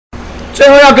最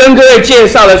后要跟各位介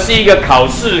绍的是一个考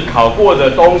试考过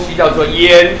的东西，叫做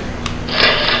烟。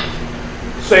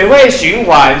水会循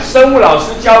环，生物老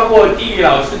师教过，地理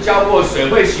老师教过，水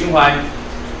会循环。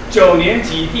9年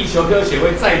级地球科学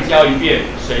会再教一遍，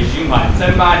水循环，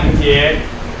蒸发、凝结、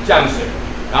降水。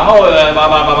然后呢，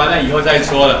那以后再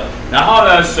说了。然后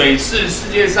呢，水是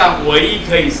世界上唯一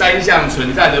可以3项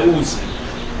存在的物质。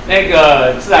那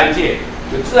个自然界。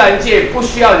自然界不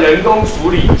需要人工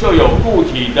处理，就有固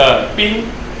体的冰、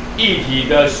液体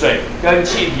的水跟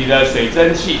气体的水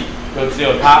蒸气，就只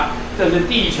有它。这是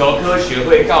地球科学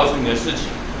会告诉你的事情。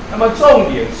那么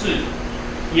重点是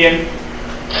烟。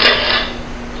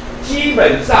基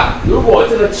本上，如果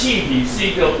这个气体是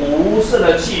一个无色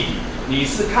的气体，你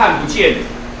是看不见的。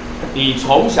你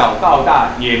从小到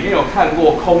大也没有看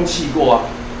过空气过啊，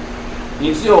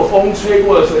你只有风吹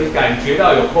过的时候，你感觉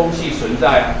到有空气存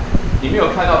在啊。你没有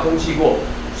看到空气过，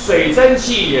水蒸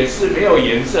气也是没有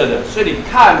颜色的，所以你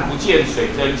看不见水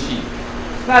蒸气。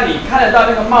那你看得到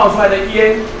那个冒出来的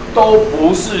烟，都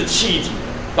不是气体，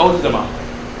都是什么？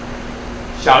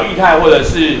小液态或者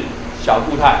是小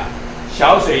固态，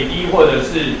小水滴或者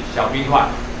是小冰块，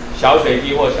小水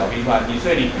滴或小冰块。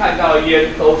所以你看到的烟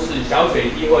都是小水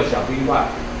滴或小冰块。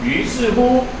于是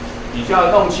乎，你就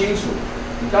要弄清楚，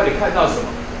你到底看到什么？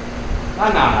它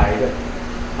哪来的？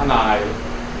它哪来的？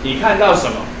你看到什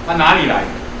么？它哪里来的？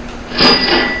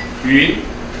云，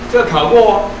这个考过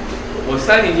哦。我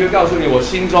3年级会告诉你，我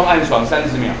心中暗爽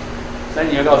30秒。3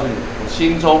年级会告诉你，我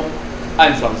心中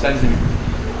暗爽30秒。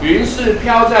云是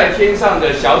飘在天上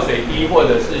的小水滴或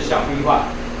者是小冰块，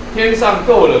天上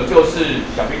够冷就是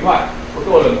小冰块，不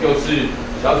够冷就是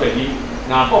小水滴。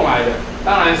哪蹦来的？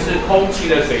当然是空气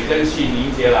的水蒸气凝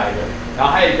结来的。然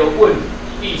后还有一个问题，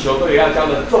地球科学要教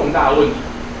的重大问题：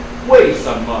为什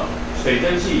么水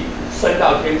蒸气升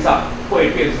到天上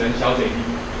会变成小水滴，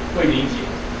会凝结？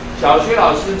小学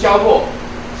老师教过，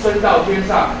升到天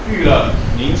上遇了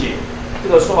凝结，这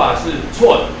个说法是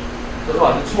错的，这个说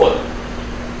法是错的。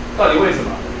到底为什么？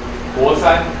国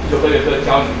3地球科学课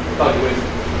教你到底为什么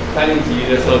，3年级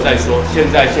的时候再说，现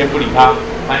在先不理它。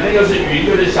反正就是云，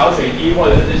就是小水滴或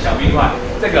者是小冰块，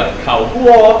这个考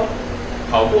过哦，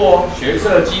考过哦，学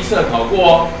测、基测考过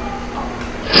哦。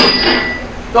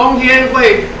冬天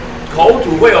会口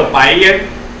吐会有白烟，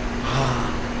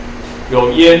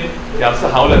有烟表示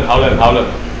好冷好冷好冷。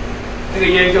那个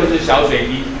烟就是小水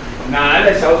滴，哪来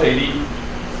的小水滴？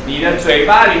你的嘴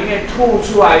巴里面吐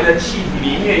出来的气体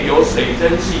里面有水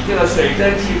蒸气，这个水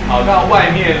蒸气跑到外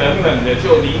面冷冷的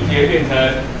就凝结变成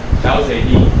小水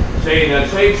滴，所以呢，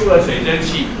吹出了水蒸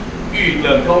气遇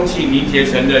冷空气凝结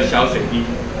成的小水滴。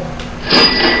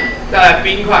再来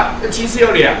冰块，这其实有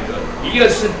2个。一个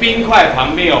是冰块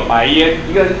旁边有白烟，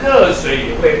一个热水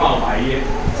也会冒白烟。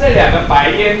这2个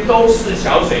白烟都是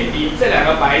小水滴，这2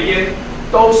个白烟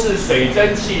都是水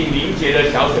蒸气凝结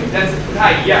的小水，但是不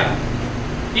太一样。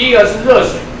第一个是热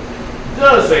水，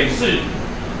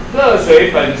热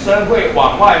水本身会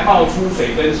往外冒出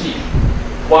水蒸气，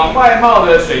往外冒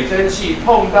的水蒸气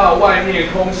碰到外面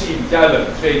空气比较冷，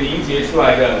所以凝结出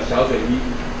来的小水滴。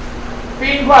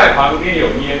冰块旁边有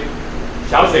烟，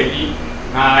小水滴。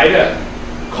哪来的？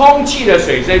空气的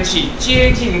水蒸气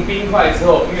接近冰块之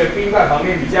后，因为冰块旁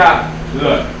边比较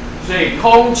冷，所以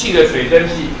空气的水蒸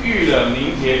气遇冷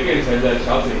凝结变成了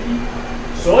小水滴。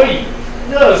所以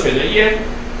热水的烟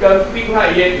跟冰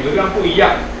块烟有个地方不一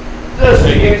样，热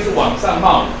水烟是往上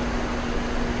冒的，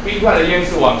冰块的烟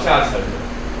是往下沉的，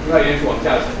冰块烟是往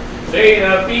下沉。所以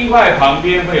呢，冰块旁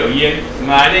边会有烟，怎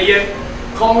么来的烟？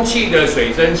空气的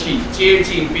水蒸气接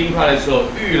近冰块的时候，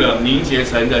遇冷凝结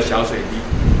成的小水滴。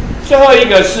最后一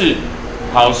个是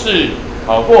考试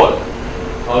考过的，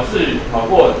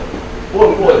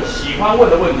问过的，喜欢问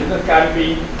的问题就是干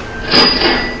冰。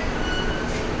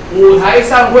舞台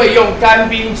上会用干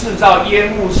冰制造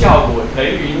烟雾效果，腾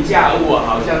云驾雾啊，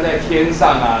好像在天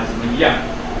上啊什么一样。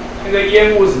那个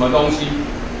烟雾是什么东西？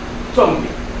重点，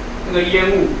那个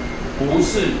烟雾不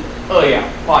是2氧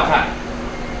化碳。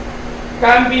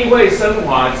干冰会升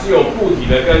华，只有固体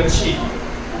的跟气体，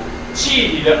气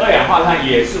体的2氧化碳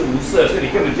也是无色，所以你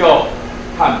根本就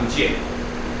看不见。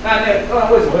那不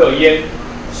然为什么会有烟？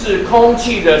是空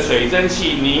气的水蒸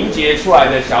气凝结出来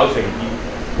的小水滴。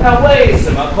那为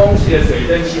什么空气的水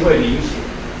蒸气会凝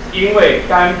结？因为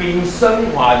干冰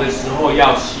升华的时候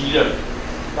要吸热。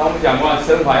刚我们讲过，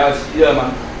升华要吸热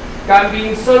吗？干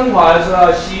冰升华的时候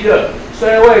要吸热，所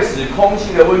以会使空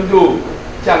气的温度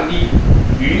降低。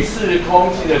于是空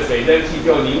气的水蒸气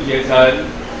就凝结成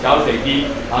小水滴，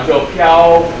然后就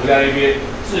漂浮在那边，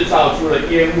制造出了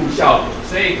烟雾效果。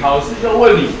所以考试就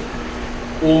问你，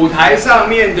舞台上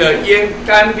面的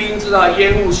干冰制造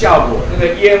烟雾效果，那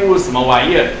个烟雾是什么玩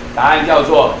意儿？答案叫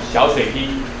做小水滴。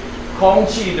空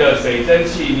气的水蒸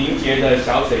气凝结的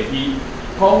小水滴。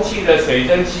空气的水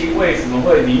蒸气为什么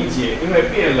会凝结？因为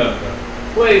变冷了。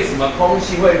为什么空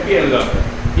气会变冷？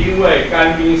因为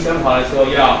干冰升华的时候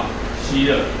要吸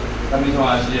热，干冰升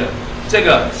华要吸热。这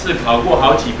个是考过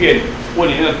好几遍，问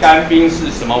你那个干冰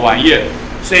是什么玩意儿？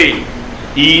所以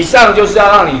以上就是要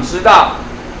让你知道，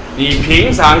你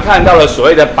平常看到的所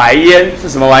谓的白烟是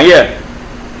什么玩意儿？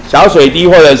小水滴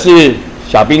或者是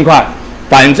小冰块，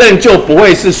反正就不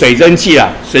会是水蒸气啦。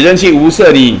水蒸气无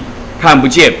色你看不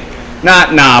见，那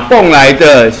哪蹦来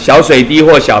的小水滴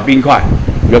或小冰块？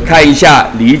有看一下，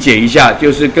理解一下，就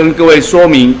是跟各位说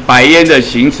明白烟的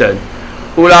形成。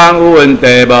有人有问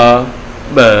题吗？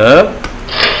没，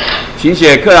请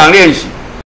写课堂练习。